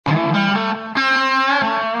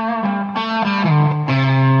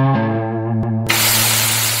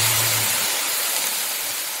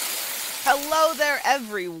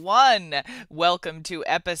everyone. Welcome to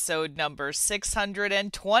episode number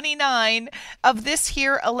 629 of this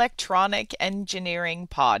here electronic engineering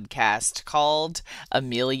podcast called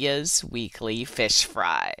Amelia's Weekly Fish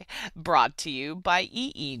Fry, brought to you by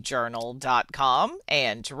eejournal.com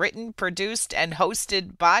and written, produced, and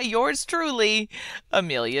hosted by yours truly,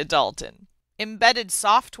 Amelia Dalton. Embedded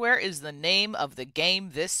software is the name of the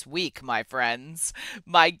game this week, my friends.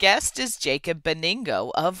 My guest is Jacob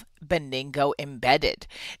Beningo of Beningo Embedded.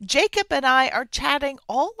 Jacob and I are chatting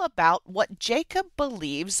all about what Jacob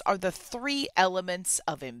believes are the three elements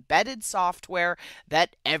of embedded software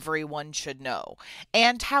that everyone should know,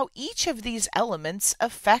 and how each of these elements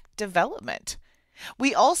affect development.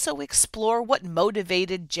 We also explore what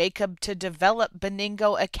motivated Jacob to develop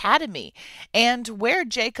Beningo Academy and where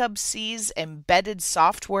Jacob sees embedded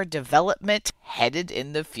software development headed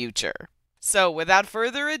in the future. So, without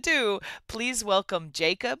further ado, please welcome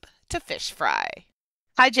Jacob to Fish Fry.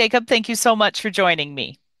 Hi, Jacob. Thank you so much for joining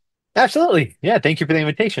me. Absolutely. Yeah, thank you for the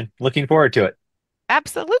invitation. Looking forward to it.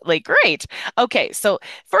 Absolutely. Great. Okay, so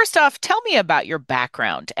first off, tell me about your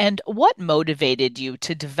background and what motivated you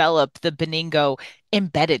to develop the Beningo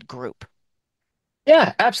Embedded Group.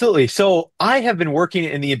 Yeah, absolutely. So I have been working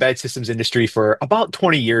in the embedded systems industry for about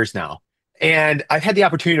 20 years now. And I've had the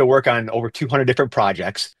opportunity to work on over 200 different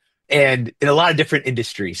projects and in a lot of different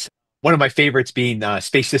industries. One of my favorites being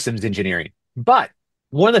space systems engineering. But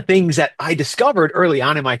one of the things that I discovered early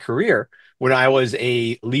on in my career when I was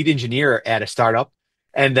a lead engineer at a startup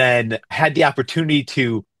and then had the opportunity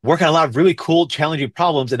to work on a lot of really cool, challenging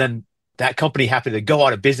problems. And then that company happened to go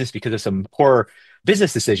out of business because of some poor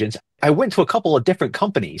business decisions. I went to a couple of different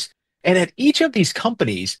companies. And at each of these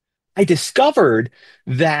companies, I discovered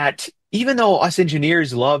that even though us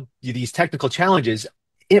engineers love these technical challenges,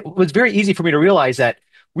 it was very easy for me to realize that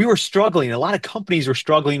we were struggling. A lot of companies were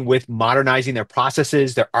struggling with modernizing their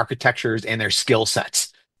processes, their architectures, and their skill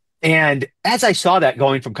sets. And as I saw that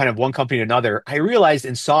going from kind of one company to another, I realized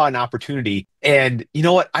and saw an opportunity. And you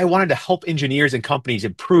know what? I wanted to help engineers and companies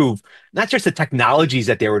improve not just the technologies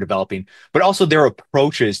that they were developing, but also their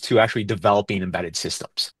approaches to actually developing embedded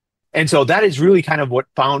systems. And so that is really kind of what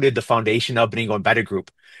founded the foundation of Beningo Embedded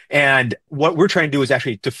Group. And what we're trying to do is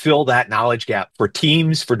actually to fill that knowledge gap for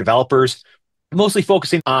teams, for developers, mostly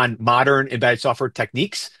focusing on modern embedded software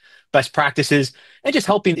techniques, best practices, and just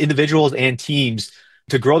helping individuals and teams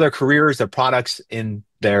to grow their careers, their products in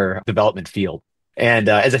their development field. And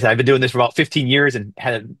as I said, I've been doing this for about 15 years and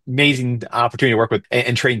had an amazing opportunity to work with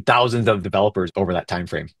and train thousands of developers over that time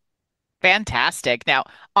frame. Fantastic. Now,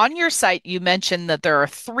 on your site, you mentioned that there are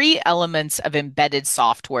three elements of embedded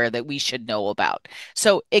software that we should know about.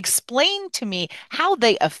 So, explain to me how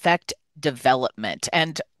they affect development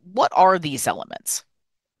and what are these elements?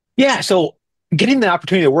 Yeah, so getting the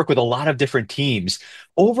opportunity to work with a lot of different teams,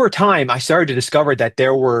 over time, I started to discover that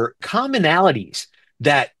there were commonalities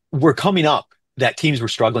that were coming up that teams were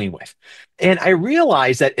struggling with. And I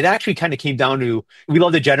realized that it actually kind of came down to we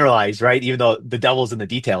love to generalize, right? Even though the devil's in the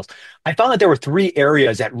details. I found that there were three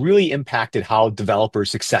areas that really impacted how developers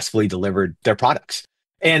successfully delivered their products.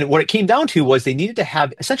 And what it came down to was they needed to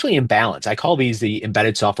have essentially imbalance. I call these the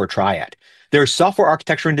embedded software triad. There's software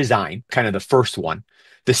architecture and design, kind of the first one.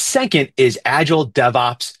 The second is agile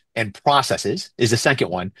DevOps and processes is the second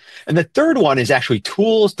one. And the third one is actually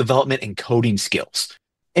tools, development, and coding skills.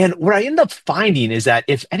 And what I end up finding is that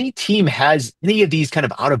if any team has any of these kind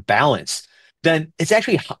of out of balance, then it's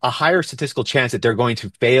actually a higher statistical chance that they're going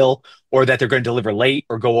to fail or that they're going to deliver late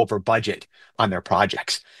or go over budget on their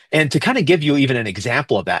projects. And to kind of give you even an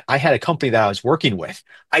example of that, I had a company that I was working with.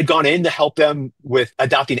 I'd gone in to help them with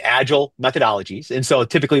adopting agile methodologies. And so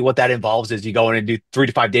typically what that involves is you go in and do 3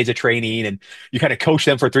 to 5 days of training and you kind of coach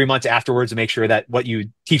them for 3 months afterwards to make sure that what you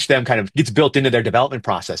teach them kind of gets built into their development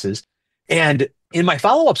processes. And in my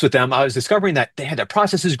follow-ups with them, I was discovering that they had their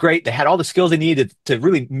processes great. They had all the skills they needed to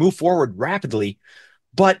really move forward rapidly,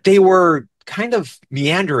 but they were kind of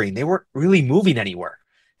meandering. They weren't really moving anywhere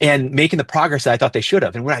and making the progress that I thought they should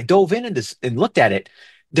have. And when I dove in and looked at it,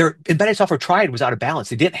 their embedded software triad was out of balance.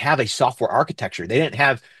 They didn't have a software architecture. They didn't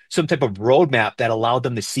have some type of roadmap that allowed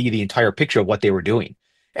them to see the entire picture of what they were doing.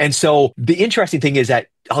 And so the interesting thing is that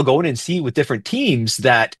I'll go in and see with different teams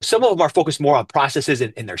that some of them are focused more on processes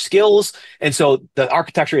and their skills. And so the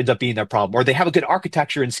architecture ends up being their problem, or they have a good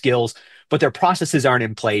architecture and skills, but their processes aren't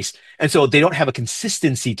in place. And so they don't have a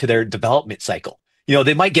consistency to their development cycle. You know,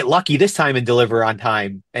 they might get lucky this time and deliver on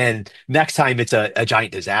time, and next time it's a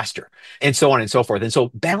giant disaster, and so on and so forth. And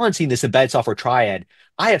so balancing this embedded software triad,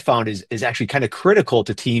 I have found is actually kind of critical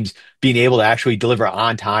to teams being able to actually deliver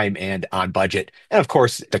on time and on budget. And of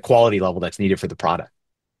course, the quality level that's needed for the product.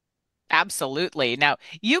 Absolutely. Now,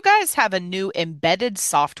 you guys have a new embedded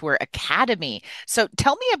software academy. So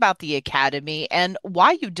tell me about the academy and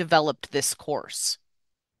why you developed this course.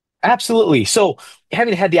 Absolutely. So,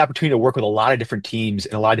 having had the opportunity to work with a lot of different teams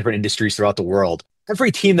in a lot of different industries throughout the world,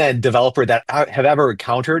 every team and developer that I have ever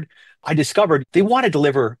encountered, I discovered they want to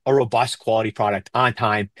deliver a robust quality product on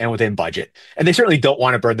time and within budget. And they certainly don't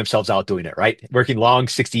want to burn themselves out doing it, right? Working long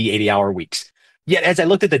 60, 80-hour weeks. Yet, as I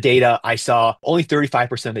looked at the data, I saw only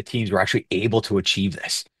 35% of the teams were actually able to achieve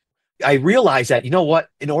this. I realized that, you know what,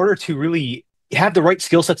 in order to really have the right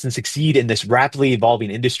skill sets and succeed in this rapidly evolving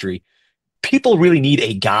industry, people really need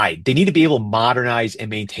a guide. They need to be able to modernize and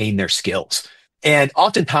maintain their skills. And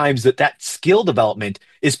oftentimes that skill development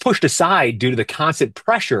is pushed aside due to the constant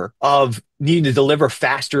pressure of needing to deliver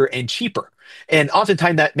faster and cheaper. And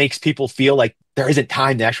oftentimes that makes people feel like there isn't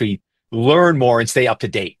time to actually learn more and stay up to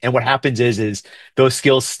date. And what happens is those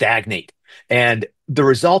skills stagnate. And the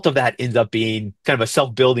result of that ends up being kind of a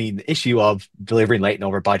self-building issue of delivering late and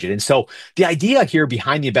over budget. And so the idea here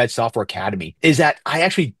behind the Embedded Software Academy is that I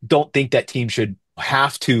actually don't think that teams should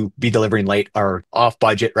have to be delivering late or off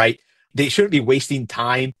budget, right? They shouldn't be wasting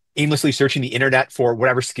time aimlessly searching the internet for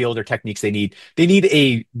whatever skills or techniques they need. They need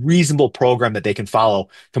a reasonable program that they can follow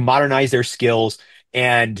to modernize their skills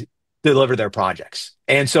and deliver their projects.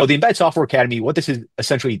 And so the Embedded Software Academy, what this is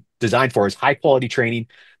essentially designed for is high quality training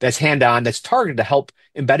that's hand-on, that's targeted to help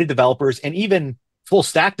embedded developers and even full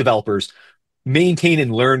stack developers maintain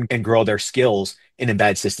and learn and grow their skills in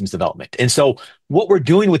embedded systems development. And so what we're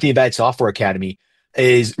doing with the Embedded Software Academy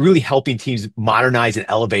is really helping teams modernize and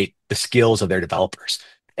elevate the skills of their developers.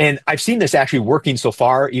 And I've seen this actually working so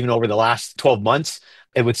far, even over the last 12 months,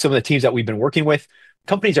 and with some of the teams that we've been working with.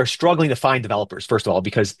 Companies are struggling to find developers, first of all,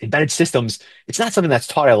 because embedded systems, it's not something that's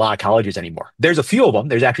taught at a lot of colleges anymore. There's a few of them.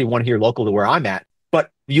 There's actually one here local to where I'm at. But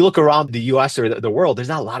you look around the US or the world, there's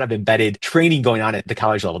not a lot of embedded training going on at the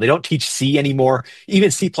college level. They don't teach C anymore. Even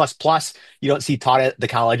C++, you don't see taught at the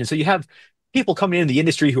college. And so you have people coming into the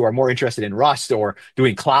industry who are more interested in Rust or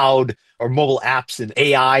doing cloud or mobile apps and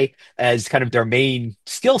AI as kind of their main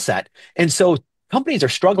skill set. And so companies are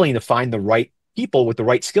struggling to find the right people with the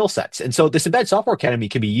right skill sets. And so this Embedded Software Academy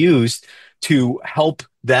can be used to help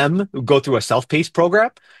them go through a self-paced program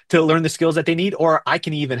to learn the skills that they need, or I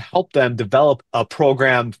can even help them develop a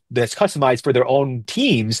program that's customized for their own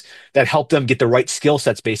teams that help them get the right skill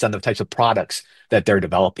sets based on the types of products that they're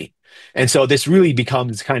developing. And so this really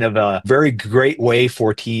becomes kind of a very great way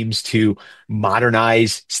for teams to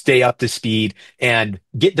modernize, stay up to speed, and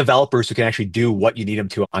get developers who can actually do what you need them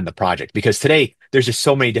to on the project. Because today, there's just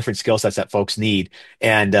so many different skill sets that folks need.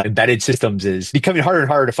 And embedded systems is becoming harder and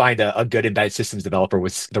harder to find a good embedded systems developer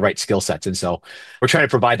with the right skill sets. And so we're trying to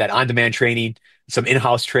provide that on-demand training, some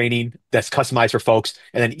in-house training that's customized for folks.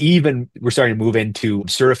 And then even we're starting to move into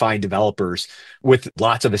certifying developers with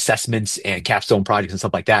lots of assessments and capstone projects and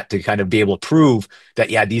stuff like that to kind of be able to prove that,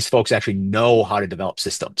 yeah, these folks actually know how to develop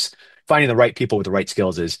systems. Finding the right people with the right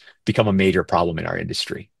skills has become a major problem in our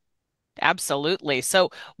industry. Absolutely. So,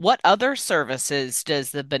 what other services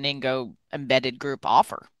does the Beningo Embedded Group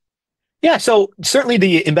offer? Yeah, so certainly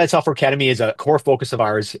the Embedded Software Academy is a core focus of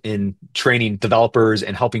ours in training developers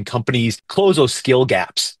and helping companies close those skill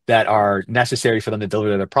gaps that are necessary for them to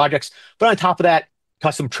deliver their projects. But on top of that,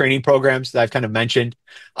 custom training programs that I've kind of mentioned.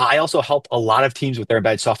 I also help a lot of teams with their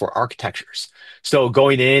embedded software architectures. So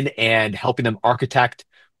going in and helping them architect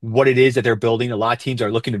what it is that they're building. A lot of teams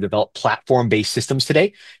are looking to develop platform-based systems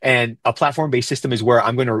today. And a platform-based system is where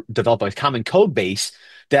I'm going to develop a common code base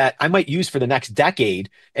that I might use for the next decade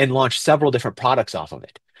and launch several different products off of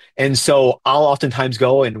it. And so I'll oftentimes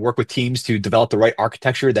go and work with teams to develop the right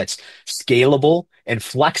architecture that's scalable and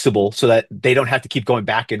flexible so that they don't have to keep going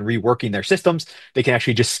back and reworking their systems. They can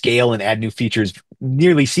actually just scale and add new features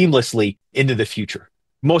nearly seamlessly into the future.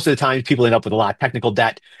 Most of the time, people end up with a lot of technical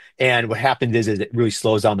debt. And what happens is it really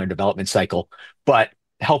slows down their development cycle. But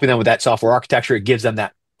helping them with that software architecture, it gives them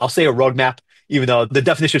that, I'll say a roadmap, even though the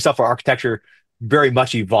definition of software architecture very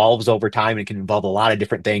much evolves over time and can involve a lot of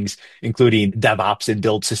different things, including DevOps and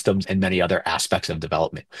build systems and many other aspects of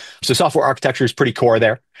development. So software architecture is pretty core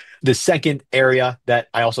there. The second area that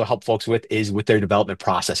I also help folks with is with their development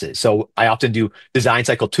processes. So I often do design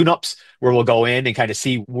cycle tune-ups where we'll go in and kind of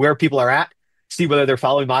see where people are at, see whether they're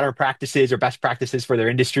following modern practices or best practices for their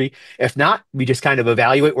industry. If not, we just kind of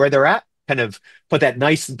evaluate where they're at, kind of put that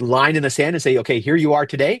nice line in the sand and say, okay, here you are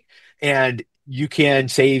today. And you can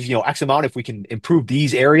save, X amount if we can improve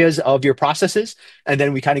these areas of your processes. And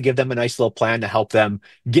then we kind of give them a nice little plan to help them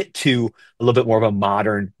get to a little bit more of a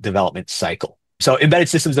modern development cycle. So embedded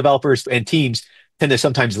systems developers and teams tend to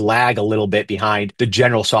sometimes lag a little bit behind the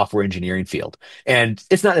general software engineering field. And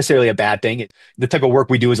it's not necessarily a bad thing. The type of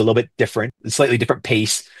work we do is a little bit different, a slightly different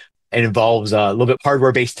pace. It involves a little bit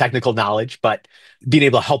hardware-based technical knowledge, but being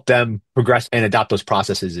able to help them progress and adopt those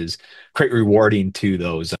processes is quite rewarding to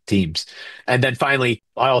those teams. And then finally,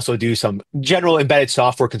 I also do some general embedded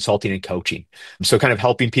software consulting and coaching. So kind of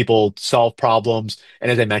helping people solve problems.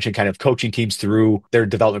 And as I mentioned, kind of coaching teams through their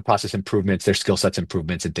development process improvements, their skill sets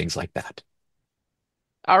improvements, and things like that.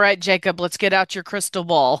 All right, Jacob, let's get out your crystal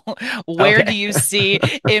ball. Where do Okay. you see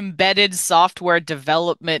embedded software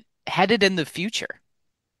development headed in the future?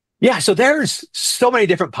 Yeah, so there's so many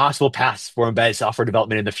different possible paths for embedded software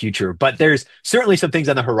development in the future, but there's certainly some things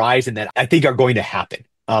on the horizon that I think are going to happen.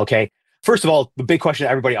 Okay. First of all, the big question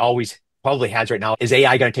everybody always probably has right now is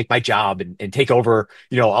AI going to take my job and take over,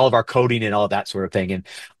 all of our coding and all of that sort of thing. And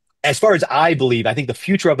as far as I believe, I think the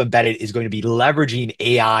future of embedded is going to be leveraging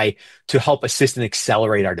AI to help assist and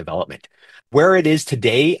accelerate our development. Where it is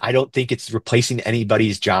today, I don't think it's replacing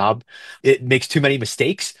anybody's job. It makes too many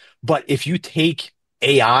mistakes. But if you take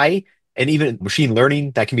AI and even machine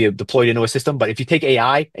learning that can be deployed into a system, but if you take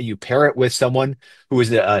AI and you pair it with someone who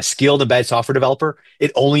is a skilled embedded software developer,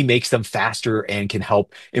 it only makes them faster and can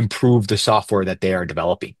help improve the software that they are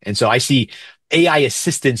developing. And so I see AI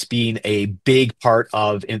assistance being a big part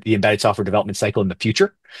of the embedded software development cycle in the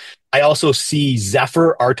future. I also see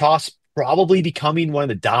Zephyr RTOS probably becoming one of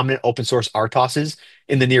the dominant open source RTOSes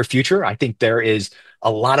in the near future. I think there is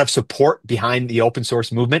a lot of support behind the open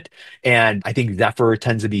source movement. And I think Zephyr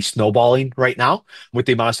tends to be snowballing right now with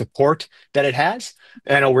the amount of support that it has.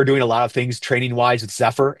 I know we're doing a lot of things training wise with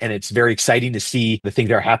Zephyr, and it's very exciting to see the things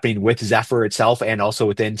that are happening with Zephyr itself and also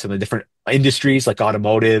within some of the different industries like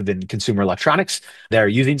automotive and consumer electronics that are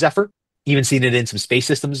using Zephyr. Even seeing it in some space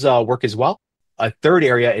systems work as well. A third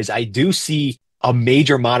area is I do see a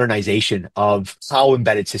major modernization of how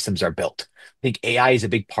embedded systems are built. I think AI is a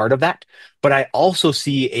big part of that, but I also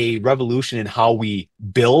see a revolution in how we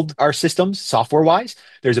build our systems software wise.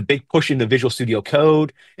 There's a big push into Visual Studio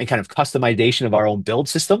Code and kind of customization of our own build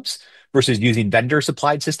systems versus using vendor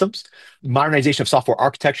supplied systems. Modernization of software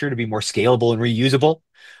architecture to be more scalable and reusable.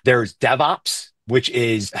 There's DevOps, which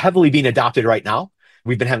is heavily being adopted right now.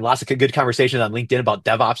 We've been having lots of good conversations on LinkedIn about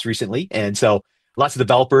DevOps recently. And so lots of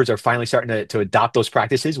developers are finally starting to adopt those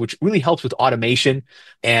practices, which really helps with automation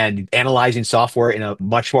and analyzing software in a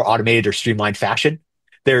much more automated or streamlined fashion.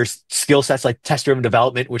 There's skill sets like test-driven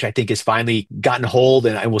development, which I think has finally gotten hold,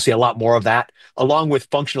 and we'll see a lot more of that, along with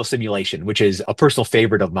functional simulation, which is a personal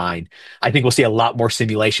favorite of mine. I think we'll see a lot more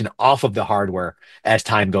simulation off of the hardware as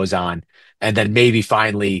time goes on. And then maybe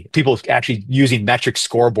finally, people actually using metric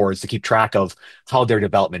scoreboards to keep track of how their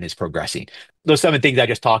development is progressing. Those 7 things I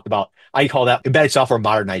just talked about, I call that embedded software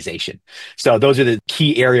modernization. So those are the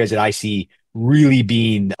key areas that I see really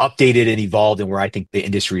being updated and evolved and where I think the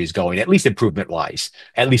industry is going, at least improvement wise,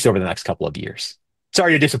 at least over the next couple of years.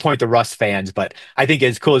 Sorry to disappoint the Rust fans, but I think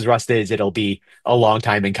as cool as Rust is, it'll be a long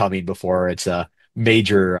time in coming before it's a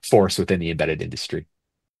major force within the embedded industry.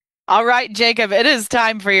 All right, Jacob, it is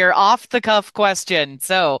time for your off the cuff question.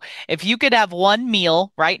 So, if you could have one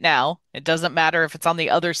meal right now, it doesn't matter if it's on the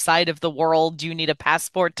other side of the world, you need a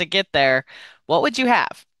passport to get there, what would you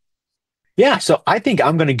have? Yeah, so I think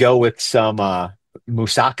I'm going to go with some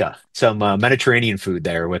moussaka, some Mediterranean food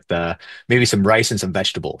there with maybe some rice and some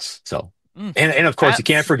vegetables. So, Mm, and of course, you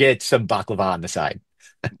can't that's forget some baklava on the side.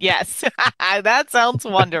 yes, that sounds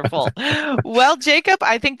wonderful. Well, Jacob,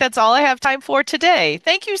 I think that's all I have time for today.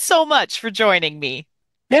 Thank you so much for joining me.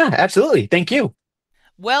 Yeah, absolutely. Thank you.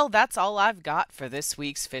 Well, that's all I've got for this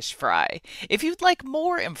week's Fish Fry. If you'd like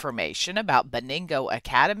more information about Beningo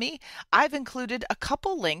Academy, I've included a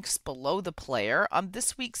couple links below the player on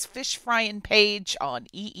this week's Fish Frying page on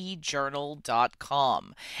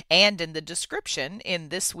eejournal.com and in the description in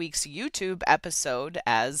this week's YouTube episode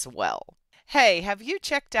as well. Hey, have you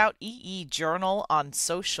checked out EE Journal on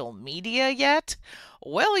social media yet?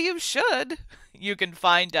 Well, you should. You can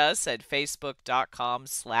find us at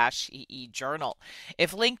facebook.com/EEJournal.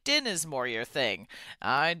 If LinkedIn is more your thing,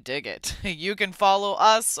 I dig it. You can follow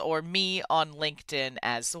us or me on LinkedIn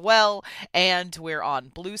as well, and we're on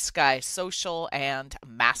Blue Sky Social and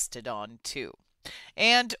Mastodon too.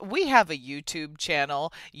 And we have a YouTube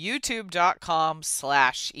channel,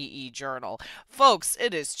 youtube.com/EEJournal. Folks,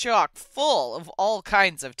 it is chock full of all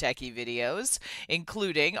kinds of techie videos,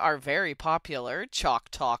 including our very popular Chalk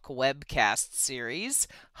Talk webcast series,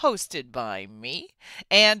 hosted by me,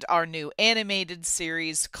 and our new animated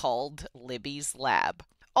series called Libby's Lab.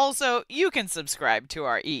 Also, you can subscribe to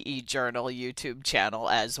our EE Journal YouTube channel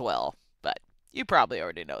as well. But You probably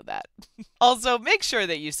already know that. Also, make sure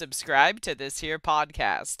that you subscribe to this here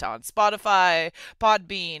podcast on Spotify,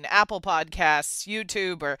 Podbean, Apple Podcasts,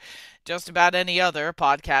 YouTube, or just about any other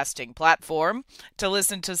podcasting platform to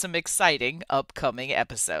listen to some exciting upcoming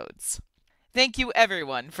episodes. Thank you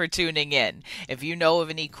everyone for tuning in. If you know of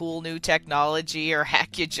any cool new technology or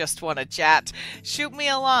heck you just want to chat, shoot me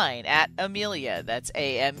a line at Amelia, that's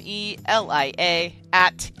Amelia,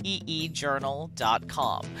 at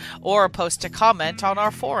eejournal.com, or post a comment on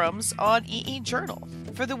our forums on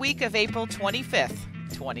EEJournal. For the week of April 25th,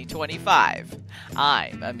 2025,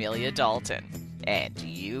 I'm Amelia Dalton, and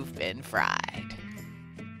you've been fried.